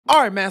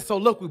Alright, man, so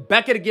look, we're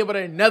back at it again with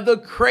another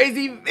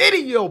crazy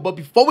video. But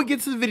before we get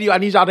to the video, I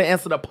need y'all to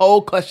answer the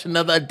poll question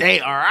of the day,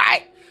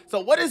 alright? So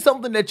what is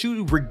something that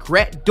you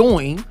regret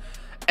doing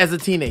as a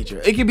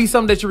teenager? It could be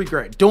something that you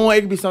regret doing.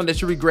 It could be something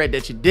that you regret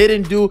that you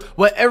didn't do.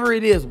 Whatever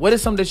it is, what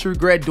is something that you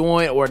regret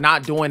doing or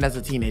not doing as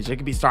a teenager? It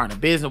could be starting a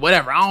business,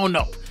 whatever, I don't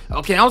know.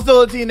 Okay, I'm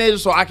still a teenager,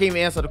 so I can't even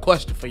answer the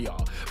question for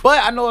y'all.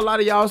 But I know a lot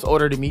of y'all is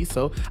older than me,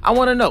 so I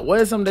want to know,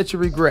 what is something that you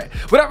regret?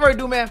 Whatever I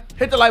do, man,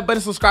 hit the like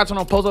button, subscribe, turn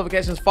on post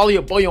notifications, follow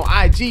your boy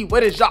on IG.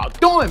 What is y'all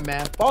doing,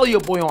 man? Follow your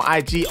boy on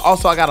IG.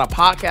 Also, I got a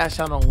podcast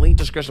channel, link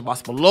description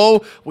box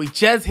below. We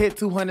just hit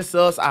 200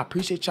 subs. I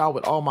appreciate y'all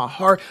with all my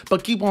heart,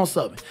 but keep on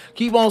subbing.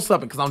 Keep on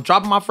subbing, because I'm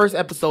dropping my first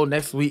episode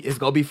next week. It's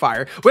going to be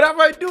fire.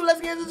 Whatever I do, let's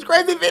get into this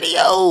crazy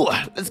video.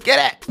 Let's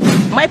get it.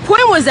 My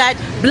point was that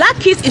black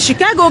kids in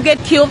Chicago get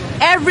killed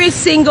every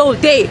single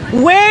day.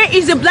 Where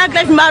is the Black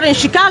Lives Matter in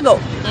Chicago?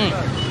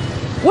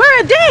 Where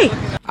are they?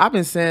 I've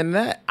been saying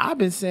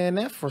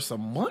that for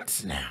some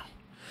months now.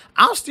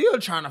 I'm still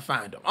trying to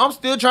find them. I'm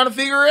still trying to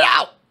figure it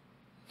out.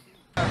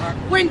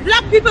 When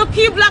black people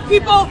kill black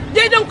people,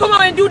 they don't come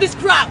out and do this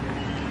crap.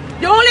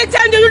 The only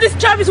time they do this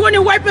crap is when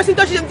a white person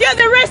touches them. They're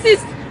the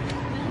racists.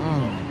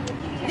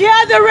 They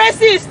are the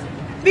racists.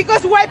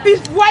 Because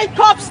white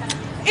cops,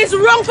 it's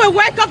wrong for a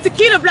white cop to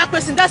kill a black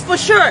person, that's for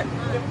sure.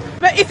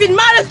 But if it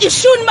matters, it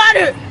should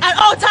matter at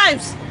all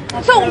times.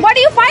 So what are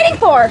you fighting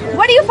for?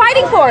 What are you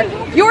fighting for?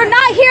 You're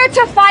not here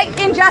to fight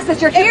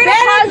injustice. You're here to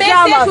cause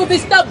drama. Will be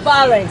stop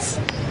violence.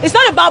 It's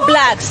not about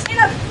blacks. In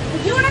a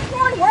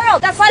unicorn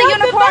world. That's not a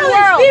unicorn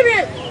world.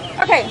 Period.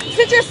 Okay,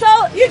 since you're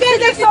so... You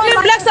guys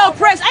claim blacks are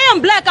oppressed. I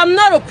am black. I'm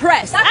not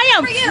oppressed. That's I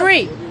am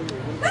free.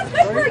 That's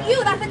good for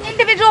you. That's an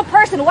individual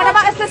person. What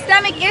about a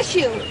systemic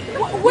issue?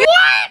 What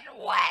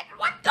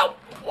the...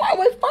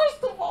 Wait,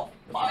 first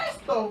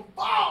of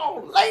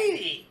all,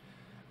 lady,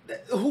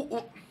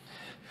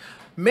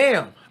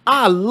 ma'am,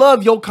 I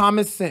love your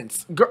common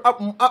sense.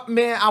 Girl,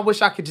 man, I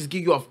wish I could just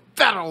give you a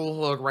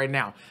federal hug right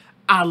now.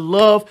 I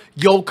love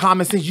your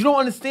common sense. You don't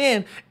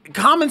understand.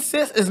 Common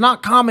sense is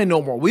not common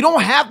no more. We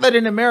don't have that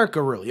in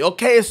America, really,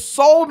 okay? It's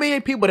so many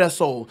people that's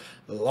so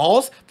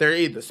lost. They're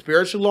either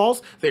spiritually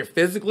lost, they're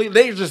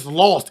just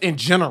lost in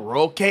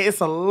general, okay?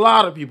 It's a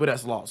lot of people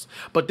that's lost.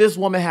 But this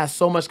woman has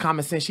so much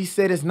common sense. She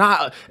said it's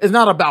not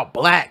about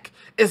black.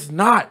 It's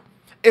not.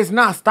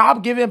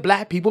 Stop giving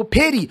black people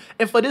pity.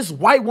 And for this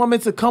white woman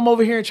to come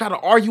over here and try to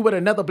argue with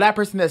another black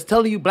person that's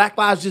telling you black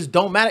lives just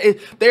don't matter.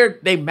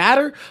 They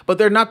matter, but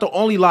they're not the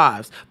only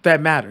lives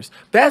that matters.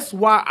 That's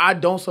why I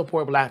don't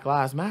support Black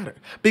Lives Matter.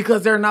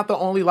 Because they're not the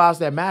only lives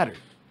that matter.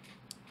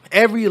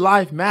 Every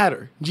life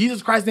matter.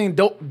 Jesus Christ didn't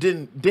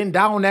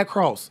die on that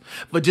cross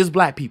for just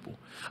black people.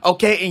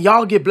 Okay? And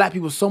y'all give black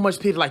people so much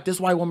pity, like this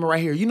white woman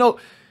right here. You know,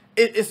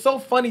 it's so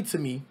funny to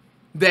me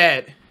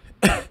that...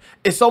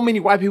 It's so many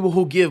white people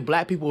who give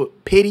black people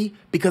pity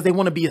because they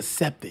want to be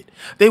accepted.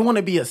 They want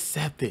to be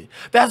accepted.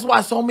 That's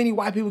why so many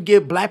white people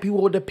give black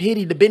people the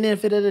pity, the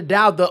benefit of the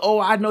doubt,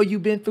 oh, I know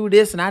you've been through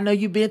this and I know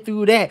you've been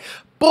through that.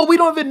 But we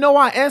don't even know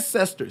our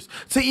ancestors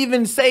to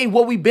even say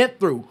what we've been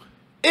through.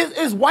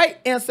 It's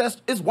white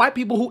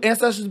people who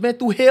ancestors been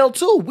through hell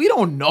too. We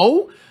don't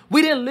know.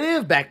 We didn't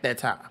live back that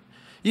time.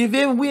 You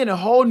feel me? We in a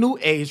whole new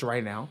age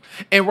right now.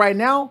 And right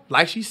now,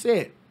 like she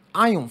said,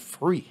 I am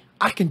free.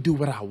 I can do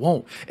what I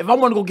want. If I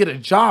want to go get a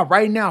job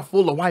right now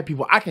full of white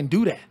people, I can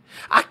do that.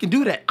 I can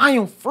do that. I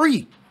am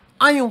free.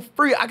 I am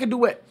free. I can do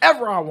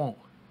whatever I want.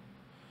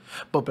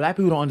 But black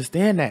people don't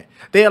understand that.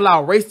 They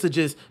allow race to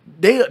just,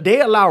 they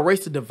allow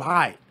race to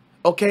divide.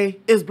 Okay?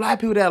 It's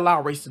black people that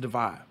allow race to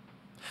divide.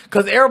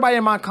 Because everybody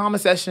in my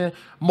comment section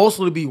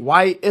mostly be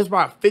white. It's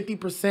about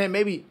 50%,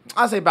 maybe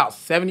I'd say about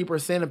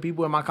 70% of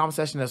people in my comment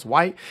section that's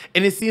white.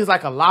 And it seems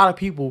like a lot of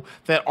people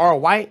that are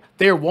white,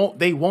 they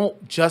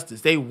want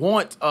justice. They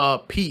want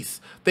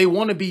peace. They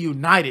want to be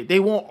united. They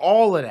want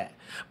all of that.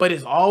 But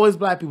it's always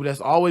black people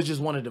that's always just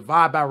want to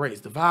divide by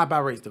race, divide by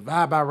race,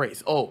 divide by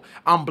race. Oh,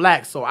 I'm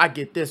black, so I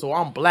get this. Or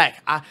I'm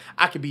black,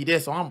 I could be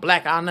this. Or I'm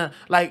black, I'm not.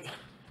 Like,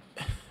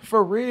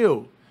 for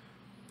real.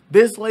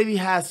 This lady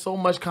has so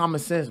much common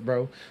sense,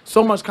 bro.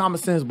 So much common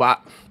sense,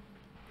 but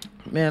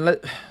man,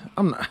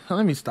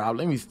 let me stop.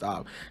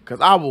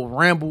 Because I will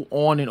ramble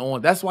on and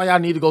on. That's why y'all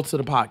need to go to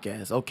the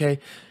podcast, okay?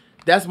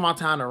 That's my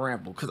time to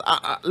ramble. Because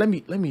let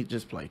me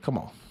just play. Come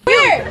on.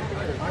 Where?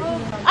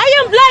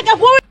 I am black.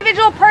 I'm an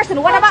individual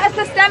person. What about a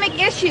systemic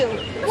issue?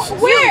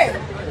 Where?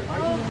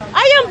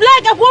 I am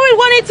black. I've always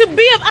wanted to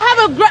be.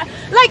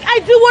 I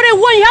do what I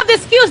want. You have the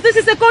skills. This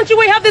is a country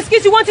where you have the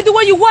skills. You want to do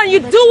what you want. You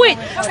do it.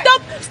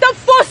 Stop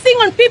forcing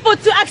on people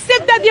to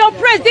accept that they're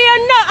oppressed. They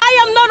are not. I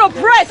am not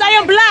oppressed. I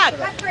am black.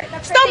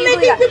 Stop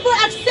making people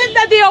accept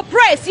that they're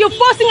oppressed. You're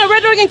forcing a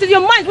rhetoric into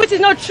your mind, which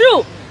is not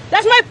true.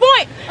 That's my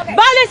point. Okay.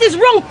 Violence is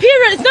wrong,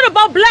 period. It's not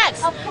about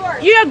blacks. Of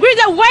course. You agree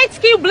that whites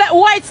kill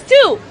whites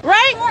too.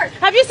 Right?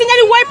 Have you seen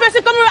any white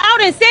person coming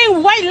out and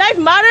saying white life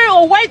matter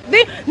or white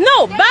thing?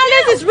 No,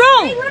 violence is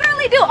wrong. They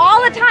literally do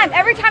all the time.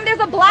 Every time there's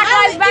a Black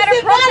Lives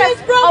Matter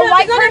protest, a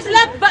white person.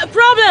 It's not a black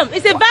problem.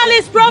 It's a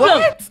violence problem.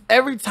 What?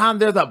 Every time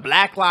there's a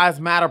Black Lives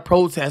Matter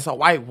protest, a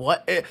white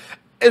what?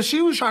 If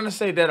she was trying to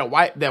say that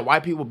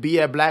white people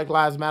be at Black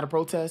Lives Matter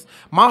protests,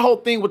 my whole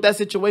thing with that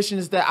situation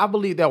is that I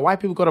believe that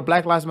white people go to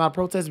Black Lives Matter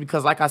protests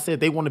because, like I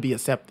said, they want to be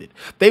accepted.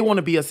 They want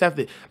to be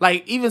accepted.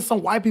 Like, even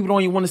some white people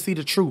don't even want to see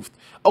the truth.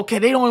 Okay,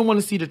 they don't even want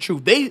to see the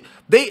truth.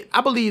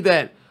 I believe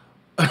that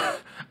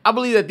I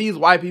believe that these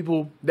white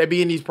people that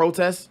be in these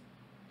protests,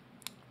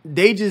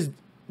 they just,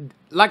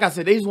 like I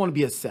said, they just want to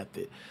be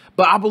accepted.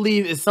 But I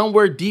believe it's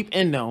somewhere deep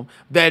in them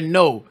that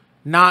no,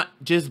 not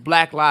just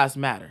Black Lives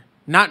Matter.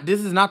 This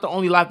is not the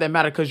only life that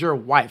matters because you're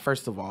white,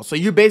 first of all. So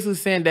you're basically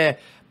saying that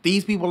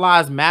these people's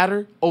lives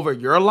matter over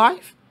your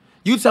life?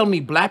 You telling me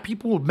black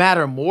people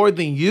matter more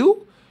than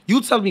you?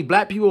 You telling me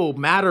black people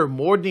matter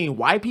more than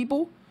white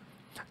people?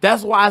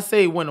 That's why I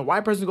say when a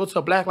white person goes to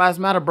a Black Lives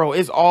Matter, bro,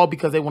 it's all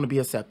because they want to be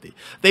accepted.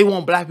 They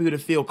want black people to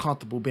feel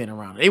comfortable being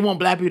around. They want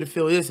black people to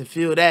feel this and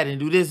feel that and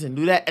do this and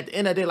do that. At the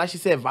end of the day, like she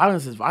said,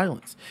 violence is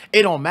violence.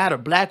 It don't matter.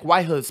 Black,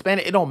 white,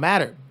 Hispanic, it don't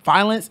matter.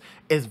 Violence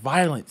is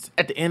violence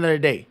at the end of the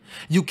day.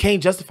 You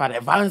can't justify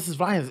that. Violence is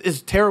violence.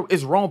 It's terrible.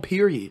 It's wrong,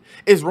 period.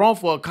 It's wrong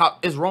for a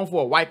cop. It's wrong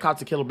for a white cop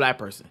to kill a black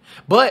person.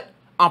 But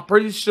I'm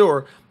pretty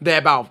sure that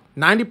about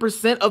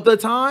 90% of the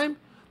time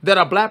that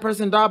a black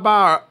person died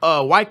by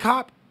a white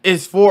cop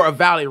is for a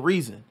valid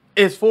reason.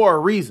 It's for a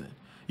reason.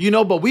 You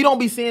know, but we don't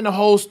be seeing the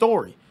whole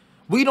story.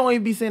 We don't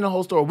even be seeing the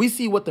whole story. We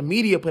see what the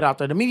media put out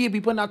there. The media be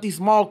putting out these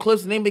small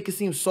clips and they make it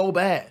seem so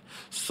bad.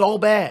 So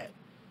bad.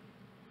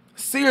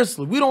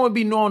 Seriously, we don't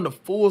be knowing the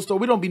full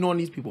story. We don't be knowing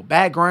these people's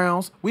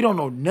backgrounds. We don't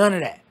know none of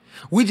that.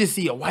 We just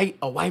see a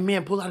white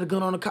man pull out a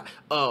gun on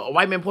a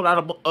white man pull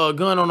out a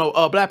gun on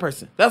a black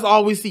person. That's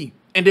all we see.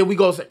 And then we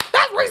go say,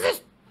 that's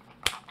racist.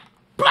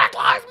 Black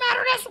Lives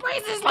Matter, that's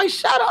racist. Like,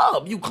 shut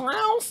up, you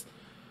clowns.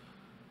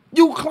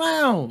 You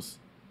clowns.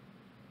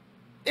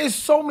 There's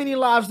so many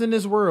lives in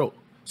this world.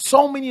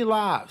 So many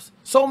lives.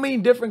 So many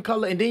different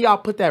colors. And then y'all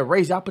put that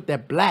race. Y'all put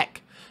that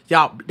black.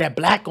 Y'all, that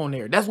black on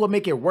there. That's what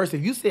make it worse.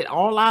 If you said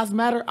all lives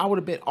matter, I would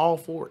have been all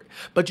for it.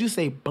 But you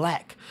say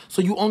black.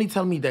 So you only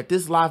tell me that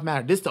this life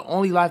matters. This the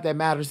only life that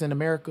matters in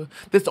America.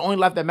 This the only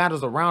life that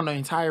matters around the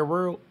entire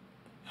world.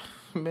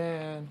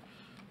 Man.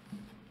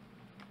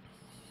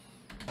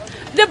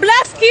 The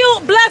blacks kill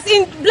blacks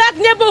in black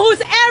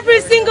neighborhoods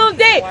every single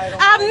day.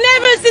 I've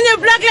never seen a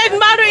Black Lives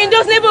Matter in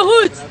those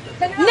neighborhoods.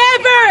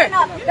 Never.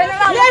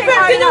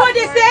 Never. You know what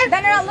they say?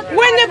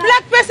 When a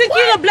black person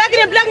kills a black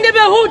in a black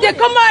neighborhood, they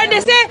come out and they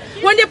say,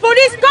 when the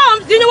police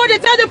comes, you know what they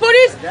tell the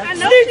police?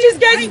 Stitches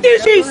get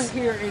stitches.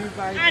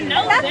 I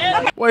know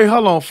that. Wait,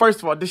 hold on. First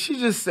of all, did she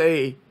just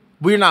say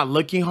we're not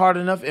looking hard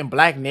enough in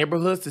black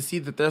neighborhoods to see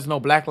that there's no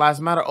Black Lives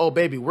Matter? Oh,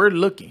 baby, we're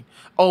looking.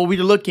 Oh,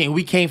 we're looking.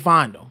 We can't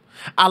find them.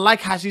 I like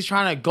how she's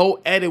trying to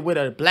go at it with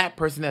a black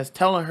person that's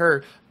telling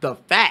her the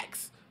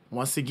facts.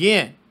 Once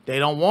again, they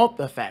don't want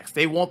the facts.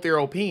 They want their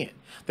opinion.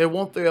 They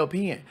want their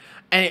opinion.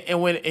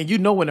 And you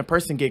know when a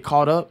person get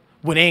caught up,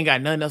 when they ain't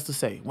got nothing else to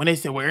say. When they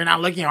say, well, you're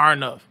not looking hard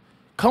enough.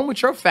 Come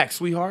with your facts,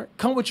 sweetheart.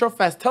 Come with your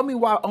facts. Tell me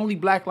why only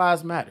black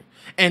lives matter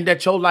and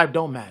that your life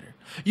don't matter.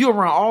 You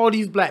around all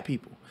these black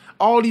people.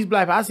 All these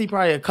black people. I see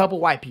probably a couple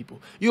white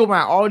people. You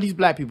around all these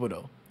black people,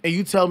 though. And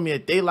you tell me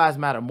that their lives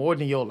matter more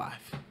than your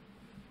life.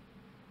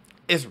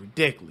 It's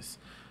ridiculous.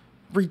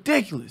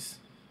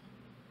 Ridiculous.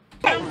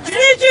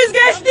 Stitches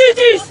get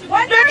stitches.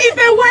 But if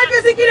a white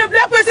person kill a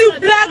black person,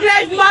 Black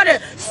Lives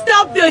Matter.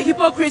 Stop the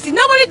hypocrisy.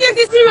 Nobody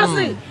takes this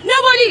seriously.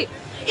 Nobody.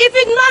 If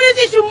it matters,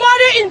 it should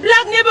matter in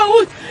black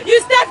neighborhoods. You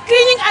start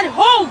cleaning at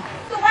home.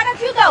 So why don't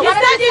you go? You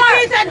start doing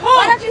things at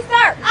home. Why don't you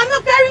start? I'm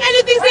not carrying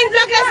anything saying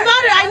Black Lives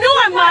Matter. I know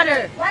I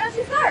matter. Why don't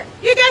you start?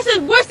 You guys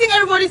are wasting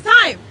everybody's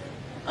time.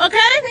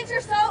 Okay? Things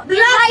are so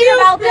Black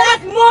kills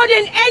black more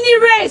than any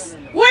race.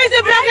 Where's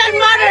the Black Lives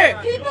Matter?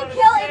 People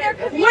kill in their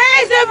community.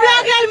 Where's the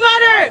Black Lives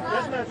Matter?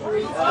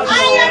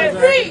 I am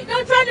free.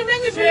 Don't try to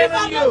make me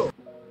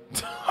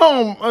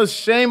free.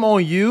 Shame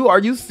on you. Are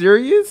you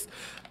serious?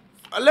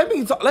 Let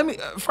me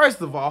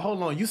first of all,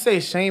 hold on. You say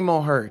shame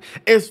on her.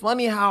 It's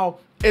funny how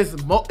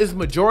it's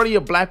majority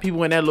of black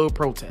people in that little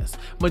protest.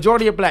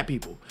 Majority of black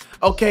people.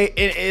 Okay,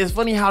 it's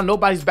funny how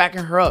nobody's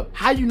backing her up.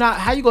 How you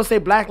gonna say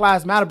Black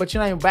Lives Matter, but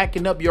you're not even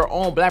backing up your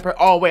own black person?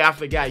 Oh wait, I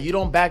forgot. You're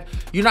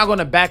not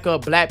gonna back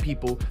up black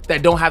people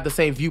that don't have the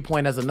same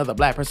viewpoint as another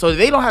black person. So if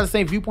they don't have the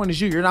same viewpoint as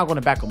you, you're not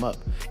gonna back them up.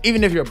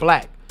 Even if you're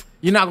black,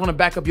 you're not gonna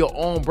back up your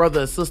own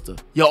brother or sister,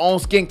 your own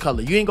skin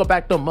color. You ain't gonna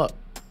back them up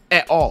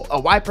at all.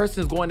 A white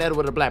person is going at it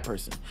with a black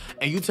person,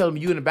 and you telling me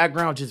you in the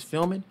background just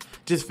filming,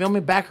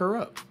 back her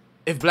up.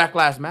 If Black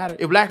Lives Matter,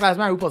 we're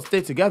supposed to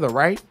stay together,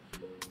 right?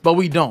 But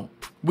we don't.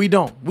 We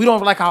don't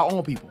like our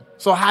own people.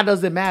 So how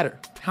does it matter?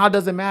 How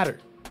does it matter?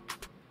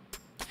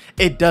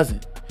 It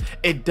doesn't.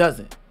 It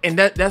doesn't. And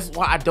that's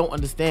why I don't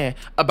understand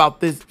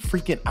about this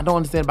I don't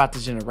understand about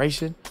this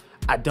generation.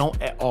 I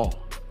don't at all.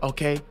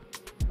 Okay?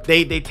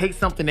 They take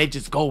something, they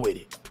just go with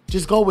it.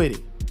 Just go with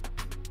it.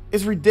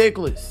 It's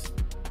ridiculous.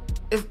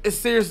 It's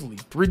seriously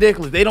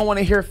ridiculous. They don't want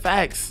to hear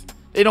facts.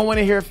 They don't want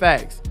to hear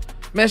facts.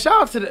 Man,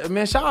 shout out to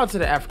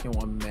the African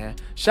woman, man.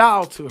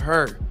 Shout out to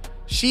her.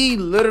 She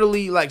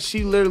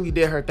literally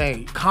did her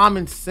thing.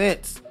 Common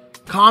sense.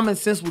 Common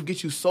sense will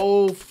get you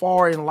so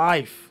far in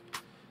life.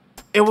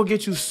 It will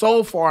get you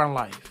so far in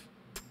life.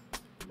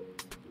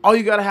 All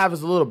you gotta have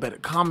is a little bit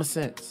of common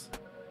sense.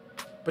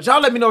 But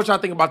y'all let me know what y'all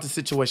think about the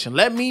situation.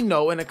 Let me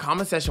know in the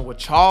comment section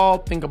what y'all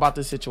think about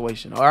this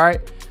situation, all right?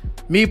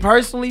 Me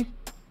personally,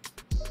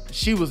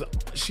 she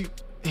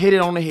hit it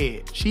on the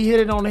head. She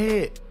hit it on the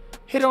head.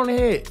 Hit it on the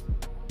head.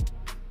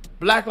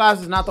 Black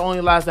lives is not the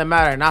only lives that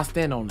matter, and I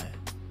stand on that.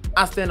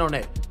 I stand on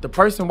that. The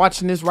person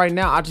watching this right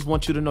now, I just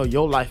want you to know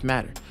your life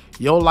matters.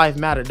 Your life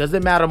matters. Does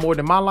it matter more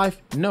than my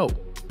life? No.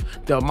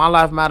 Does my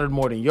life matter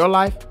more than your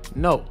life?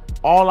 No.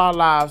 All our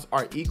lives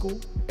are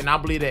equal, and I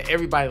believe that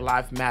everybody's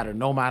life matters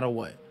no matter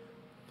what.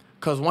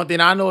 Because one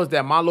thing I know is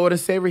that my Lord and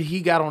Savior,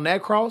 he got on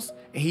that cross,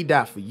 and he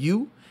died for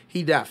you.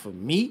 He died for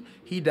me.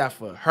 He died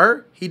for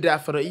her. He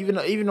died for even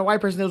the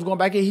white person that was going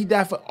back in. He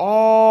died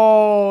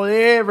for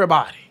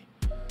everybody.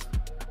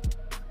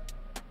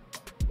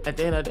 At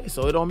the end of the day,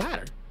 so it don't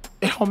matter.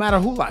 It don't matter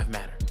who life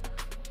matters.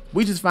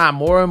 We just find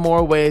more and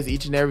more ways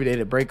each and every day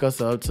to break us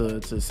up,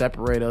 to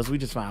separate us. We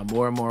just find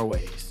more and more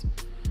ways.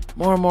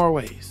 More and more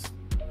ways.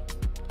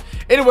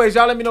 Anyways,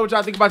 y'all let me know what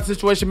y'all think about the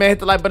situation, man. Hit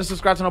the like button,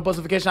 subscribe, turn on post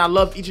notification. I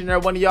love each and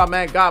every one of y'all,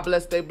 man. God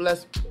bless, stay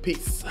blessed.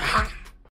 Peace.